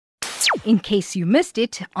in case you missed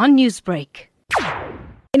it on Newsbreak.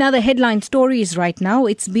 In other headline stories right now,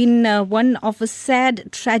 it's been one of a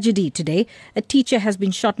sad tragedy today. A teacher has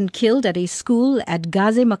been shot and killed at a school at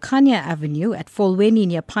Gaze Makhanya Avenue at Folweni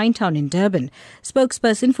near Pinetown in Durban.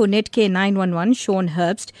 Spokesperson for Netcare 911, Shawn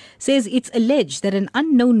Herbst, says it's alleged that an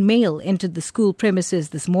unknown male entered the school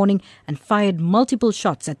premises this morning and fired multiple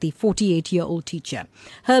shots at the 48-year-old teacher.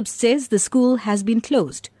 Herbst says the school has been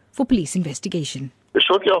closed for police investigation.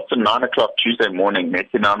 Shortly after 9 o'clock Tuesday morning,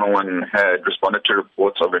 Netcare 911 had responded to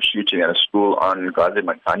reports of a shooting at a school on Gaze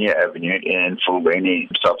Makhanya Avenue in Folweni,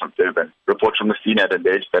 south of Durban. Reports from the scene had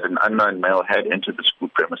alleged that an unknown male had entered the school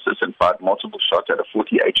premises and fired multiple shots at a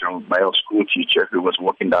 48-year-old male school teacher who was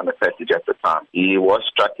walking down the passage at the time. He was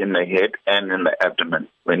struck in the head and in the abdomen.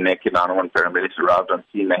 When Netcare 911 paramedics arrived on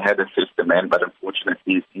scene, they had assessed the man, but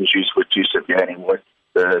unfortunately his injuries were too severe and he was.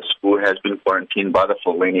 The school has been quarantined by the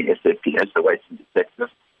Folweni SAPS, the waiting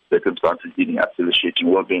detectives. Circumstances leading up to the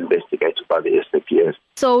shooting will be investigated by the SAPS.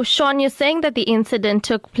 So, Shawn, you're saying that the incident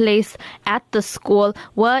took place at the school.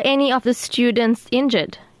 Were any of the students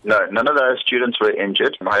injured? No, none of those students were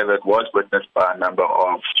injured. However, it was witnessed by a number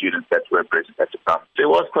of students that were present at the time. There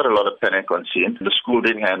was quite a lot of panic on scene. The school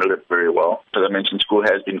didn't handle it very well. As I mentioned, school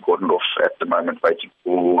has been cordoned off at the moment, waiting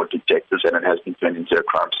for detectives, and it has been turned into a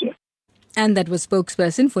crime scene. And that was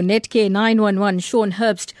spokesperson for Netcare 911, Shawn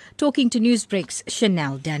Herbst, talking to Newsbreak's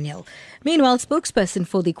Shanell Daniel. Meanwhile, spokesperson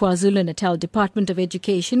for the KwaZulu-Natal Department of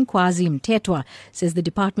Education, Kwazi Mthethwa, says the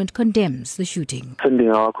department condemns the shooting. Sending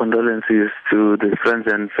our condolences to the friends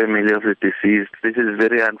and family of the deceased. This is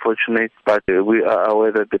very unfortunate, but we are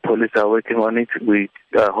aware that the police are working on it. We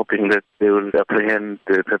are hoping that they will apprehend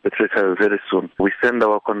the perpetrator very soon. We send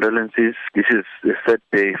our condolences. This is a sad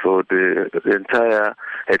day for the entire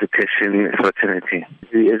education fraternity.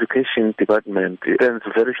 The education department stands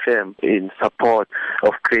very firm in support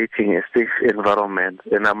of creating a safe environment.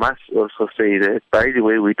 And I must also say that, by the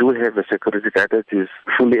way, we do have a security guard that is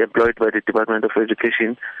fully employed by the Department of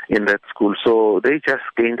Education in that school. So they just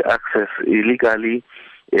gained access illegally.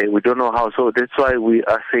 We don't know how. So that's why we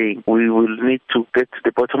are saying we will need to get to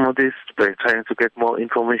the bottom of this by trying to get more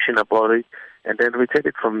information about it. And then we take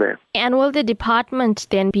it from there. And will the department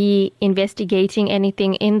then be investigating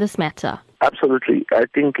anything in this matter? Absolutely. I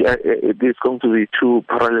think it is going to be two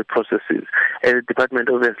parallel processes. As a department,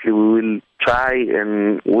 obviously, we will try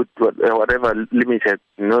and with whatever limited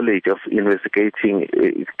knowledge of investigating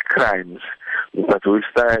crimes, but we'll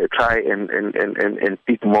try and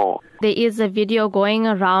pick more. There is a video going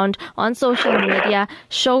around on social media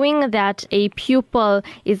showing that a pupil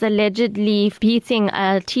is allegedly beating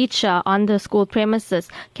a teacher on the school premises.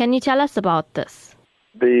 Can you tell us about this?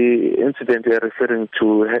 The incident you are referring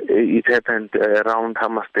to, it happened around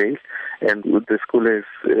Hammersdale, and the school has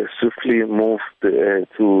swiftly moved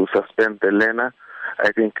to suspend the learner.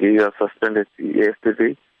 I think he was suspended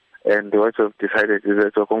yesterday, and what we've decided is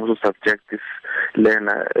that we're going to subject this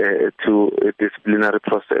learner to a disciplinary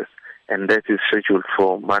process, and that is scheduled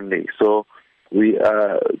for Monday. So we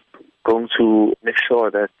are going to make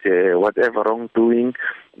sure that whatever wrongdoing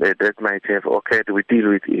that might have occurred, we deal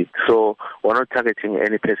with it. So we're not targeting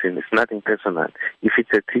any person. It's nothing personal. If it's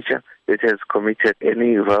a teacher that has committed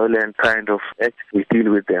any violent kind of act, we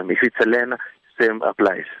deal with them. If it's a learner, same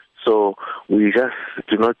applies. So we just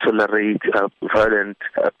do not tolerate violent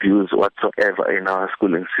abuse whatsoever in our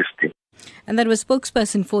schooling system. And that was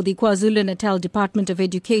spokesperson for the KwaZulu-Natal Department of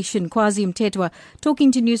Education, Kwazi Mthethwa,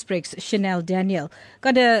 talking to Newsbreak's Shanell Daniel.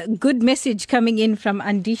 Got a good message coming in from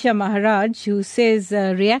Andisha Maharaj, who says,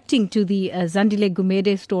 reacting to the Zandile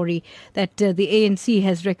Gumede story, that the ANC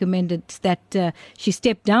has recommended that she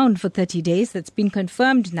step down for 30 days. That's been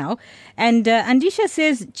confirmed now. And Andisha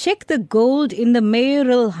says, check the gold in the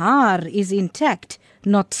mayoral haar is intact,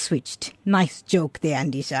 not switched. Nice joke there,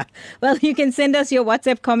 Andisha. Well, you can send us your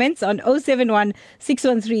WhatsApp comments on 071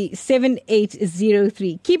 613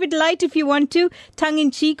 7803. Keep it light if you want to, tongue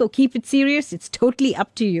in cheek, or keep it serious. It's totally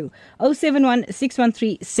up to you. 071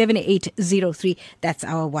 613 7803. That's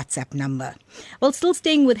our WhatsApp number. Well, still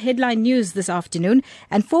staying with headline news this afternoon,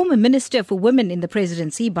 and former Minister for Women in the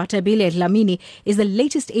Presidency, Bathabile Dlamini, is the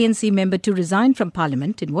latest ANC member to resign from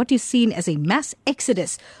Parliament in what is seen as a mass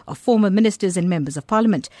exodus of former ministers and members of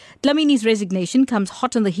Parliament. Dlamini's resignation comes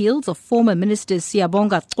hot on the heels of former ministers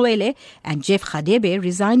Siyabonga Cwele and Jeff Radebe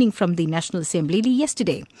resigning from the National Assembly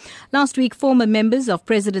yesterday. Last week, former members of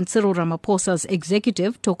President Cyril Ramaphosa's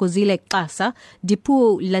executive, Thokozile Xasa,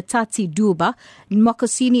 Dipuo Latsatsi Duba,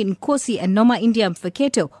 Nmokosini Nkosi and Noma India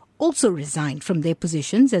Mfeketo, also resigned from their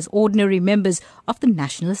positions as ordinary members of the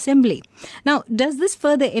National Assembly. Now, does this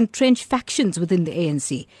further entrench factions within the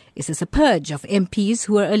ANC? Is this a purge of MPs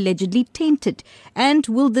who are allegedly tainted? And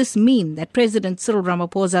will this mean that President Cyril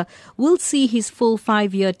Ramaphosa will see his full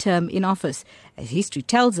 5-year term in office? As history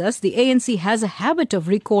tells us, the ANC has a habit of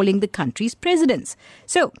recalling the country's presidents.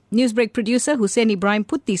 So, Newsbreak producer Hussein Ibrahim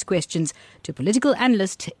put these questions to political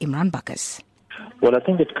analyst Imran Bacchus. Well, I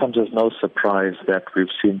think it comes as no surprise that we've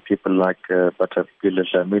seen people like Batapila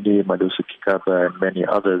Dlamini, Malusi Kikaba and many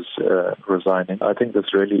others resigning. I think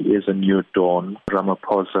this really is a new dawn.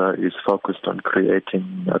 Ramaphosa is focused on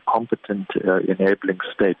creating a competent, enabling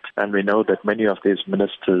state. And we know that many of these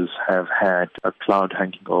ministers have had a cloud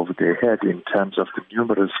hanging over their head in terms of the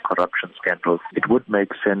numerous corruption scandals. It would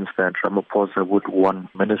make sense that Ramaphosa would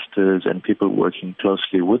want ministers and people working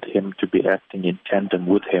closely with him to be acting in tandem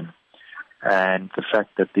with him. And the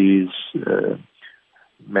fact that these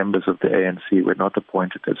members of the ANC were not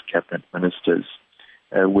appointed as cabinet ministers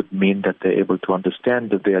would mean that they're able to understand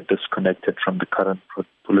that they are disconnected from the current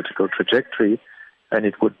political trajectory, and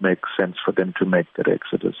it would make sense for them to make that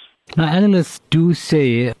exodus. Now, analysts do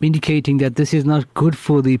say, indicating that this is not good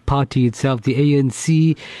for the party itself, the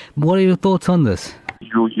ANC. What are your thoughts on this?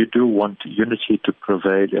 You do want unity to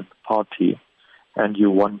prevail in the party, and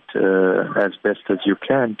you want, as best as you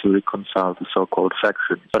can, to reconcile the so-called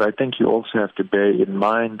factions. But I think you also have to bear in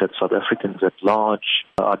mind that South Africans at large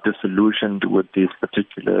are disillusioned with these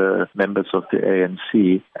particular members of the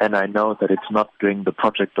ANC, and I know that it's not doing the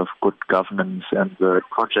project of good governance and the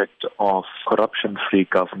project of corruption-free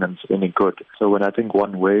governance any good. So when I think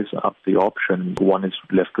one weighs up the option, one is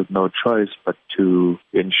left with no choice but to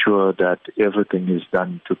ensure that everything is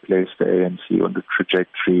done to place the ANC on the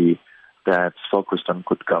trajectory that's focused on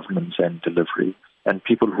good governance and delivery. And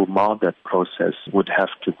people who mar that process would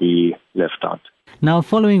have to be left out. Now,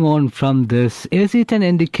 following on from this, is it an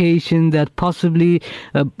indication that possibly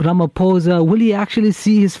Ramaphosa, will he actually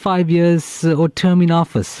see his 5 years or term in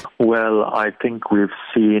office? Well, I think we've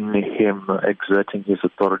seen him exerting his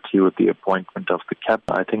authority with the appointment of the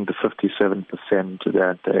cabinet. I think the 57%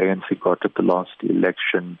 that the ANC got at the last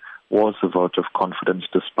election was a vote of confidence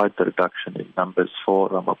despite the reduction in numbers for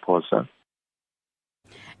Ramaphosa.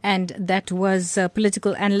 And that was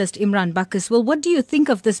political analyst Imran Bacchus. Well, what do you think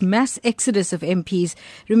of this mass exodus of MPs?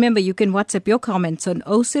 Remember, you can WhatsApp your comments on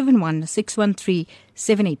 071 613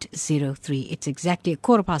 7803. It's exactly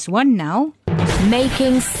 1:15 now.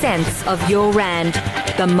 Making sense of your rand.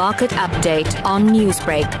 The market update on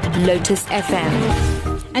Newsbreak, Lotus FM.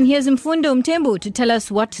 And here's Mfundo Mtembu to tell us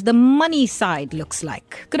what the money side looks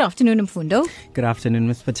like. Good afternoon, Mfundo. Good afternoon,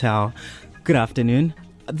 Ms. Patel. Good afternoon.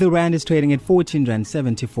 The rand is trading at 14 Rand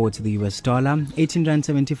 74 to the US dollar, 18 Rand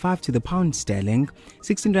 75 to the pound sterling,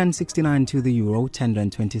 16 Rand 69 to the euro, 10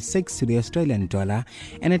 Rand 26 to the Australian dollar,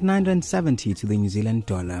 and at 9 Rand 70 to the New Zealand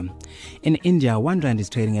dollar. In India, 1 Rand is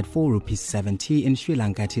trading at 4 rupees 70, in Sri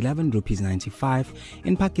Lanka at 11 rupees 95,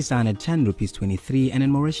 in Pakistan at 10 rupees 23, and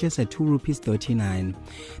in Mauritius at 2 rupees 39.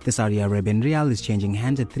 The Saudi Arabian rial is changing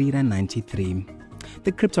hands at 3 Rand 93.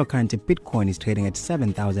 The cryptocurrency Bitcoin is trading at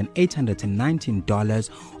 $7,819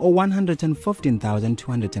 or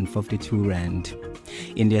 115,252 Rand.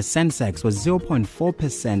 India's Sensex was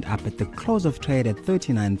 0.4% up at the close of trade at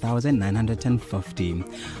 39,950.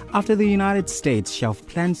 After the United States shelved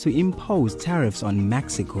plans to impose tariffs on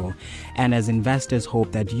Mexico, and as investors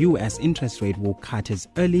hope that U.S. interest rate will cut as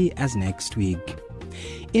early as next week.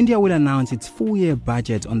 India will announce its full-year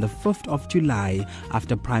budget on the 5th of July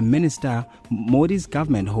after Prime Minister Modi's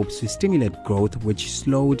government hopes to stimulate growth, which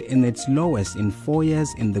slowed in its lowest in 4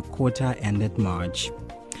 years in the quarter ended March.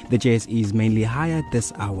 The JSE is mainly higher at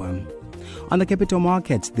this hour. On the capital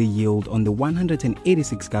markets, the yield on the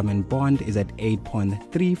 186 government bond is at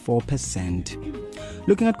 8.34%.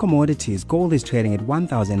 Looking at commodities, gold is trading at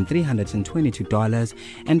 $1,322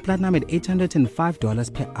 and platinum at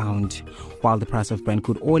 $805 per ounce, while the price of Brent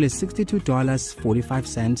crude oil is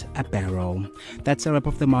 $62.45 a barrel. That's a wrap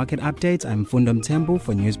of the market updates. I'm Mfundo Mtembu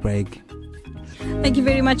for Newsbreak. Thank you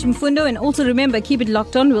very much, Mfundo. And also remember, keep it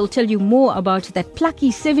locked on. We'll tell you more about that plucky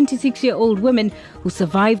 76-year-old woman who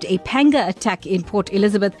survived a panga attack in Port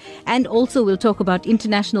Elizabeth. And also we'll talk about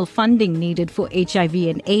international funding needed for HIV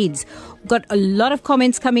and AIDS. We've got a lot of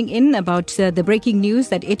comments coming in about the breaking news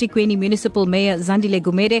that eThekwini Municipal Mayor Zandile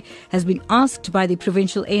Gumede has been asked by the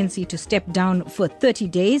provincial ANC to step down for 30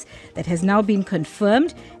 days. That has now been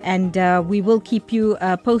confirmed. And we will keep you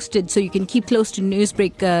posted, so you can keep close to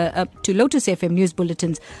Newsbreak, to Lotus FM. FM news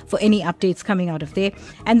bulletins for any updates coming out of there.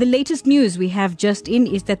 And the latest news we have just in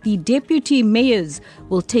is that the deputy mayors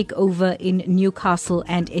will take over in Newcastle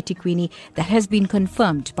and eThekwini. That has been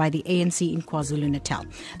confirmed by the ANC in KwaZulu-Natal.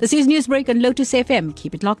 This is Newsbreak on Lotus FM.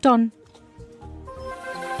 Keep it locked on.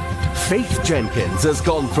 Faith Jenkins has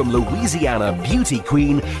gone from Louisiana beauty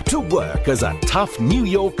queen to work as a tough New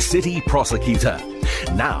York City prosecutor.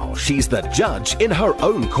 Now she's the judge in her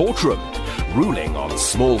own courtroom, ruling on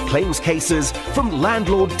small claims cases from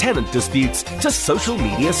landlord-tenant disputes to social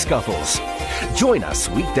media scuffles. Join us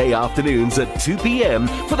weekday afternoons at 2 p.m.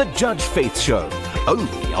 for the Judge Faith Show,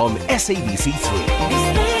 only on SABC 3.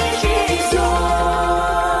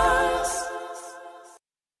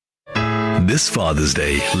 This Father's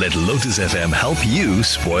Day, let Lotus FM help you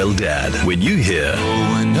spoil dad. When you hear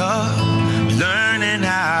growing up, learning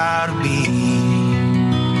how to be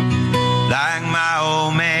like my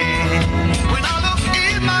old man. When I look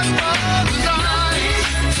in my father's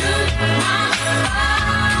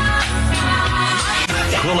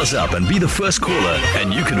eyes, call us up and be the first caller,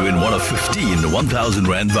 and you can win one of 15 1,000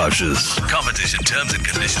 Rand vouchers. Competition terms and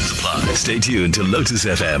conditions apply. Stay tuned to Lotus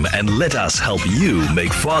FM and let us help you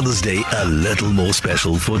make Father's Day a little more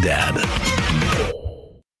special for dad.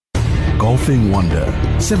 Golfing wonder,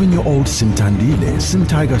 7-year-old Simtandile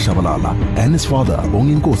Simtiger Shabalala and his father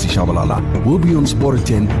Bonginkosi Shabalala will be on Sport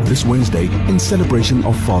 10 this Wednesday in celebration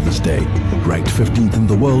of Father's Day. Ranked 15th in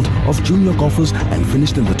the world of junior golfers and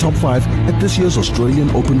finished in the top 5 at this year's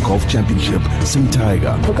Australian Open Golf Championship,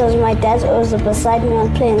 Simtiger. Because my dad's always beside me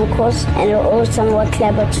on playing the course and we're always somewhat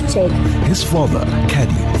clever to take. His father,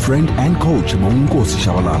 caddy, friend and coach Bonginkosi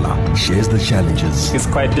Shabalala shares the challenges. It's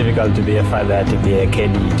quite difficult to be a father, to be a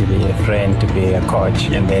caddy, to be a friend, to be a coach,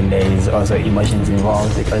 and then there is also emotions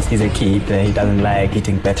involved because he's a kid. He doesn't like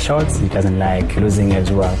hitting bad shots, he doesn't like losing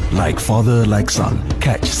as well. Like father, like son.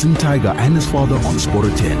 Catch Simtiger and his father on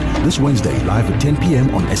Sport 10 this Wednesday live at 10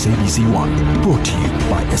 p.m. on SABC 1. Brought to you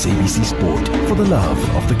by SABC Sport for the love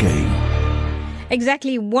of the game.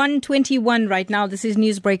 Exactly 1:21 right now. This is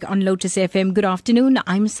Newsbreak on Lotus FM. Good afternoon.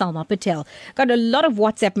 I'm Salma Patel. Got a lot of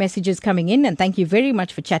WhatsApp messages coming in, and thank you very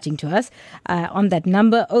much for chatting to us on that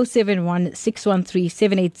number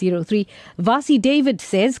 071-613-7803. Vasi David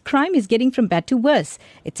says crime is getting from bad to worse.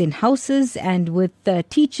 It's in houses and with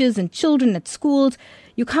teachers and children at schools.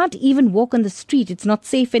 You can't even walk on the street. It's not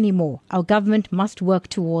safe anymore. Our government must work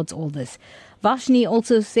towards all this. Vashni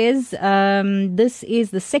also says this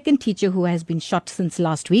is the second teacher who has been shot since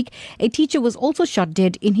last week. A teacher was also shot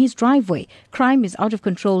dead in his driveway. Crime is out of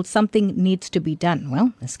control. Something needs to be done.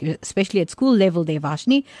 Well, especially at school level there,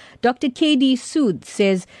 Vashni. Dr. K.D. Sood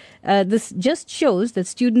says this just shows that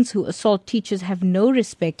students who assault teachers have no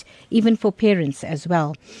respect, even for parents as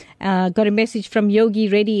well. Got a message from Yogi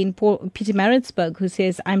Reddy in Pietermaritzburg who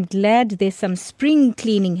says, I'm glad there's some spring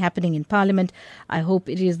cleaning happening in Parliament. I hope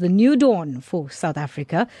it is the new dawn for South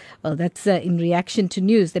Africa. Well, that's in reaction to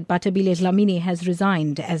news that Batabile Dlamini has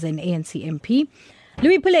resigned as an ANC MP.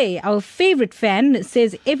 Louis Pillay, our favorite fan,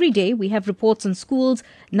 says every day we have reports on schools.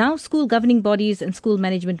 Now school governing bodies and school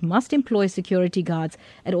management must employ security guards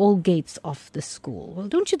at all gates of the school. Well,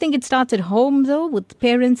 don't you think it starts at home, though, with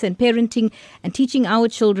parents and parenting and teaching our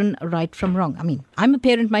children right from wrong? I mean, I'm a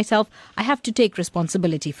parent myself. I have to take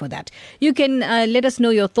responsibility for that. You can let us know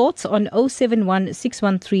your thoughts on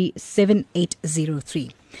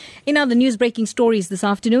 071-613-7803. In other news-breaking stories this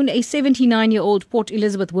afternoon, a 79-year-old Port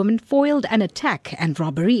Elizabeth woman foiled an attack and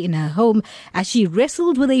robbery in her home as she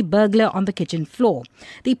wrestled with a burglar on the kitchen floor.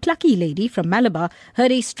 The plucky lady from Malabar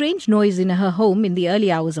heard a strange noise in her home in the early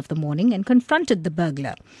hours of the morning and confronted the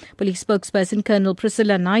burglar. Police spokesperson Colonel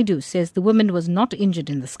Priscilla Naidu says the woman was not injured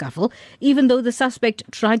in the scuffle, even though the suspect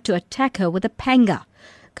tried to attack her with a panga.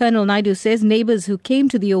 Colonel Naidu says neighbours who came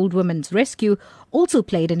to the old woman's rescue also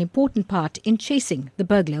played an important part in chasing the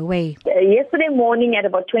burglar away. Yesterday morning at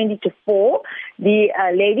about 20 to 4, the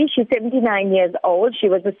lady, she's 79 years old, she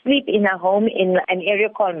was asleep in her home in an area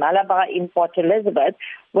called Malabar in Port Elizabeth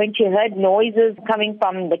when she heard noises coming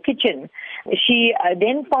from the kitchen. She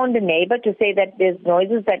then phoned a neighbor to say that there's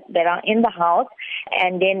noises that are in the house,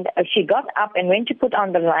 and then she got up, and when she put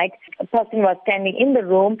on the light, a person was standing in the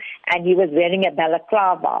room and he was wearing a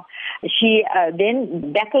balaclava. She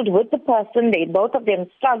then battled with the person. Both of them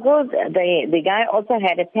struggled. The guy also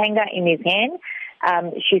had a panga in his hand.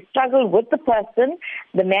 She struggled with the person.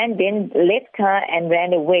 The man then left her and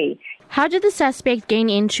ran away. How did the suspect gain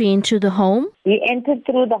entry into the home? He entered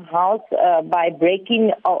through the house by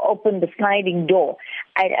breaking open the sliding door.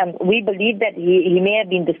 We believe that he may have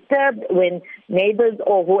been disturbed when neighbors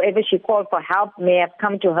or whoever she called for help may have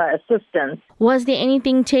come to her assistance. Was there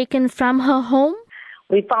anything taken from her home?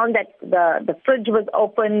 We found that the fridge was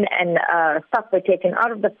open and stuff were taken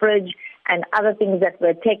out of the fridge and other things that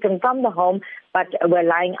were taken from the home but were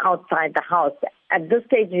lying outside the house. At this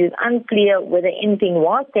stage, it is unclear whether anything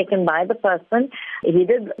was taken by the person. He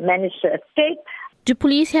did manage to escape. Do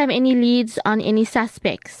police have any leads on any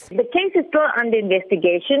suspects? The case is still under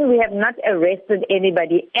investigation. We have not arrested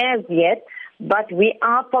anybody as yet, but we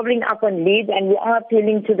are following up on leads and we are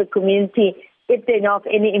appealing to the community if they know of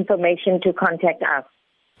any information to contact us.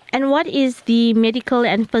 And what is the medical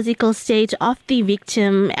and physical state of the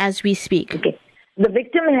victim as we speak? Okay. The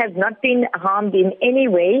victim has not been harmed in any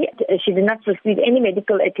way. She did not receive any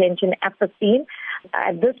medical attention at the scene.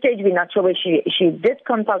 At this stage, we're not sure whether she did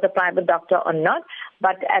consult a private doctor or not,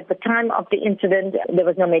 but at the time of the incident, there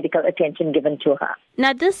was no medical attention given to her.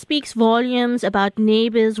 Now, this speaks volumes about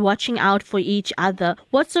neighbors watching out for each other.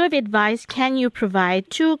 What sort of advice can you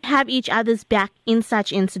provide to have each other's back in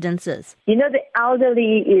such incidences? You know, the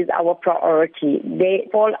elderly is our priority. They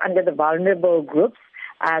fall under the vulnerable groups.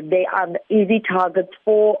 They are easy targets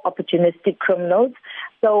for opportunistic criminals.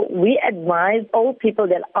 So we advise old people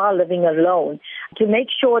that are living alone to make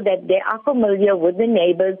sure that they are familiar with the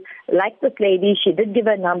neighbors. Like this lady, she did give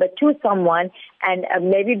her number to someone, and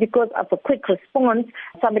maybe because of a quick response,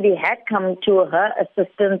 somebody had come to her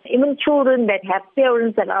assistance. Even children that have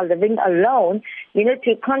parents that are living alone,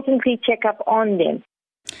 to constantly check up on them.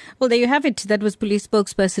 Well, there you have it. That was police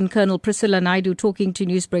spokesperson Colonel Priscilla Naidu talking to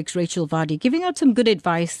Newsbreak's Rachel Vardy, giving out some good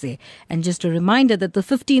advice there. And just a reminder that the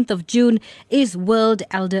 15th of June is World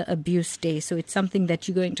Elder Abuse Day. So it's something that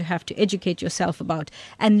you're going to have to educate yourself about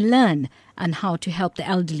and learn on how to help the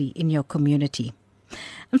elderly in your community.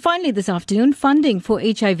 And finally this afternoon, funding for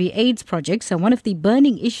HIV/AIDS projects are one of the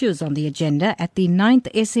burning issues on the agenda at the 9th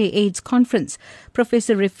SA AIDS Conference.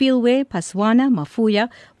 Professor Refilwe Paswana Mafuya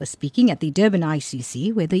was speaking at the Durban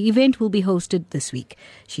ICC, where the event will be hosted this week.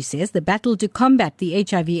 She says the battle to combat the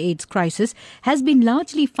HIV/AIDS crisis has been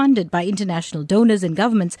largely funded by international donors and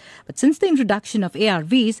governments, but since the introduction of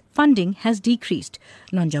ARVs, funding has decreased.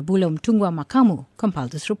 Nonjabulo Mtungwa Makamu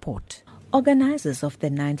compiled this report. Organizers of the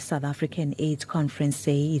 9th South African AIDS Conference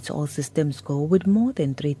say it's all systems go with more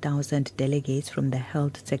than 3,000 delegates from the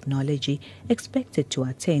health technology expected to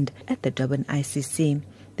attend at the Durban ICC.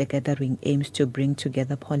 The gathering aims to bring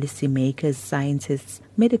together policymakers, scientists,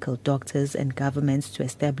 medical doctors and governments to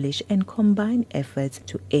establish and combine efforts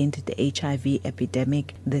to end the HIV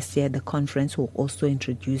epidemic. This year, the conference will also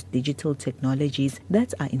introduce digital technologies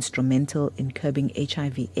that are instrumental in curbing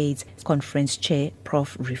HIV/AIDS. Conference chair,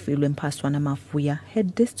 Prof. Refilwe Paswana Mafuya,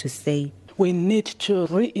 had this to say. We need to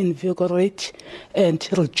reinvigorate and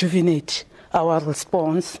rejuvenate our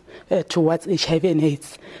response towards HIV and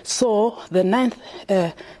AIDS. So the 9th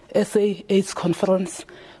SA AIDS Conference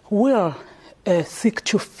will seek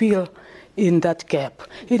to fill in that gap.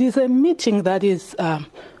 It is a meeting that is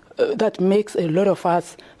that makes a lot of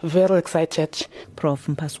us very excited. Prof.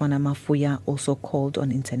 Paswana Mafuya also called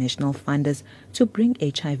on international funders to bring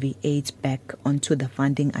HIV/AIDS back onto the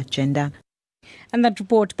funding agenda. And that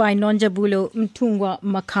report by Nonjabulo Mtungwa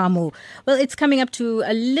Makamu. Well, it's coming up to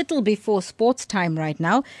a little before sports time right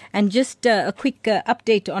now. And just a quick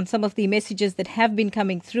update on some of the messages that have been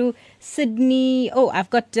coming through. Sydney. Oh, I've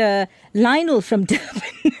got Lionel from Durban.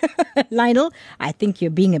 Lionel, I think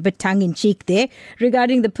you're being a bit tongue-in-cheek there.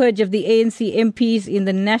 Regarding the purge of the ANC MPs in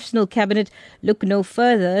the National Cabinet, look no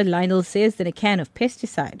further, Lionel says, than a can of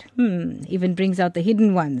pesticide. Even brings out the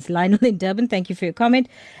hidden ones. Lionel in Durban, thank you for your comment.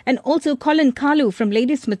 And also Colin Kalu from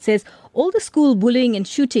Ladysmith says, all the school bullying and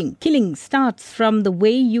killing starts from the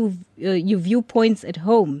way you view points at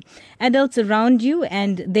home. Adults around you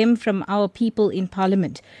and them from our people in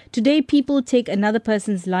Parliament. Today, people take another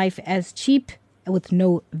person's life as cheap with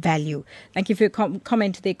no value. Thank you for your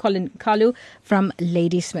comment there, Colin Kalu from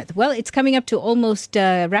Ladysmith. Well, it's coming up to almost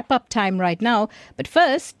wrap-up time right now. But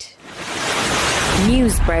first,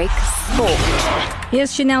 Newsbreak Sport.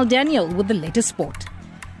 Here's Shanell Daniel with the latest sport.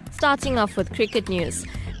 Starting off with cricket news.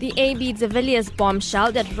 The AB de Villiers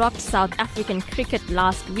bombshell that rocked South African cricket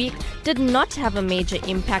last week did not have a major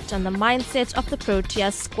impact on the mindset of the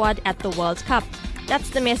Proteas squad at the World Cup.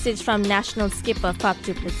 That's the message from national skipper Faf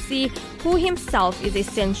du Plessis, who himself is a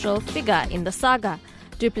central figure in the saga.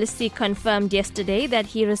 Du Plessis confirmed yesterday that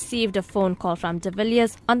he received a phone call from de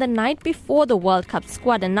Villiers on the night before the World Cup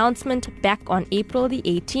squad announcement back on April the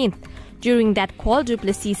 18th. During that call, Du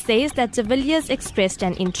Plessis says that de Villiers expressed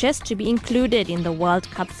an interest to be included in the World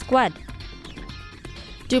Cup squad.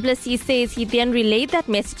 Du Plessis says he then relayed that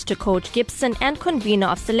message to coach Gibson and convener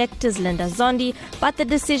of selectors Linda Zondi, but the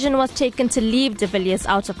decision was taken to leave de Villiers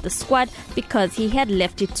out of the squad because he had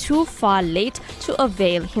left it too far late to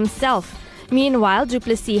avail himself. Meanwhile, du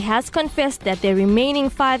Plessis has confessed that the remaining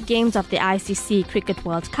 5 games of the ICC Cricket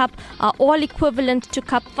World Cup are all equivalent to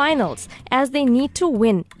cup finals, as they need to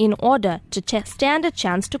win in order to stand a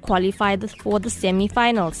chance to qualify for the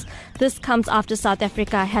semi-finals. This comes after South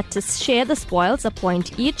Africa had to share the spoils, a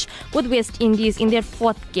point each, with West Indies in their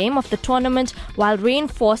 4th game of the tournament, while rain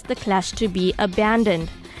forced the clash to be abandoned.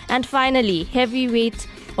 And finally, heavy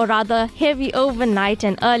overnight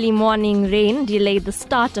and early morning rain delayed the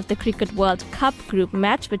start of the Cricket World Cup group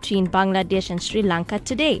match between Bangladesh and Sri Lanka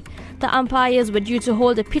today. The umpires were due to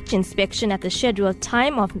hold a pitch inspection at the scheduled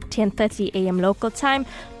time of 10:30 a.m. local time,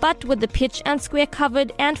 but with the pitch and square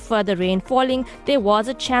covered and further rain falling, there was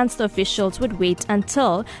a chance the officials would wait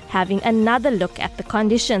until having another look at the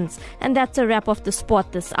conditions. And that's a wrap of the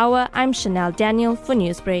sport this hour. I'm Shanell Daniel for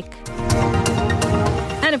Newsbreak.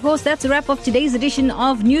 And of course, that's a wrap of today's edition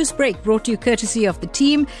of Newsbreak, brought to you courtesy of the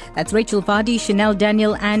team. That's Rachel Vardy, Shanell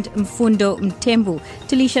Daniel and Mfundo Mtembu.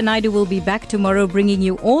 Talisha Naidu will be back tomorrow bringing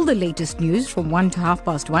you all the latest news from 1 to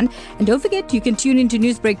 1:30. And don't forget, you can tune into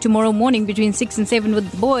Newsbreak tomorrow morning between 6 and 7 with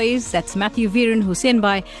the boys. That's Matthew Viren, Hussein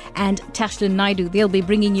Bai and Tashlin Naidu. They'll be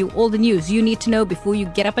bringing you all the news you need to know before you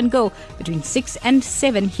get up and go between 6 and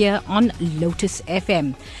 7 here on Lotus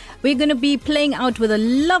FM. We're going to be playing out with a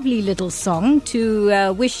lovely little song to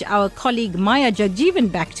wish our colleague Maya Jagjeevan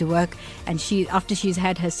back to work, and after she's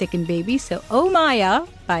had her second baby. So, Oh Maya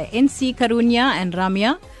by NC Karunya and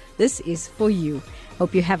Ramya, this is for you.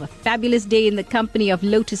 Hope you have a fabulous day in the company of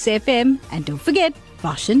Lotus FM, and don't forget,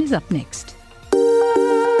 Varshan is up next.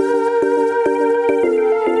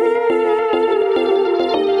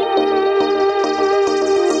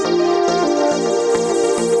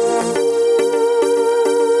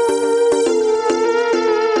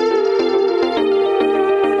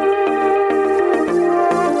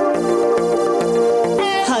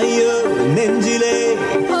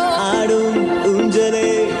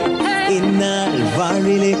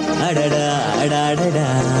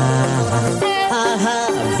 ஆஹா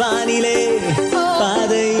வானிலே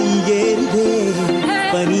பாதை ஏறுதே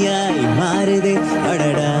பனியாய் மாறுதே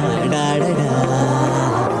அடடா அடடா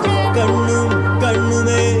கண்ணும்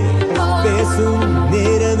கண்ணுமே பேசும்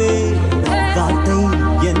நேரமே வார்த்தை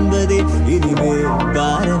என்பதே இனிமே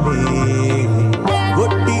பாரமே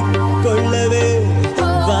ஒட்டி கொள்ளவே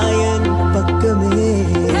வாயன் பக்கமே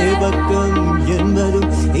பக்கம் என்பதும்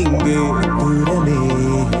இங்கே தூரமே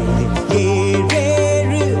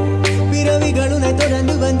ஏழேழு பிறவிகளுனை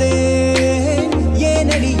தொடர்ந்து வந்தேன்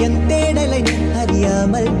ஏனடி என் தேடலை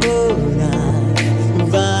அறியாமல் போனான்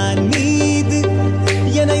வான் மீது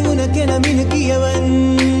என்னை உனக்கென மினுக்கியவன்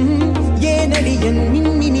ஏனடி என்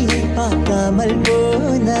மின்மினியை பார்க்காமல்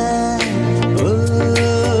போனான்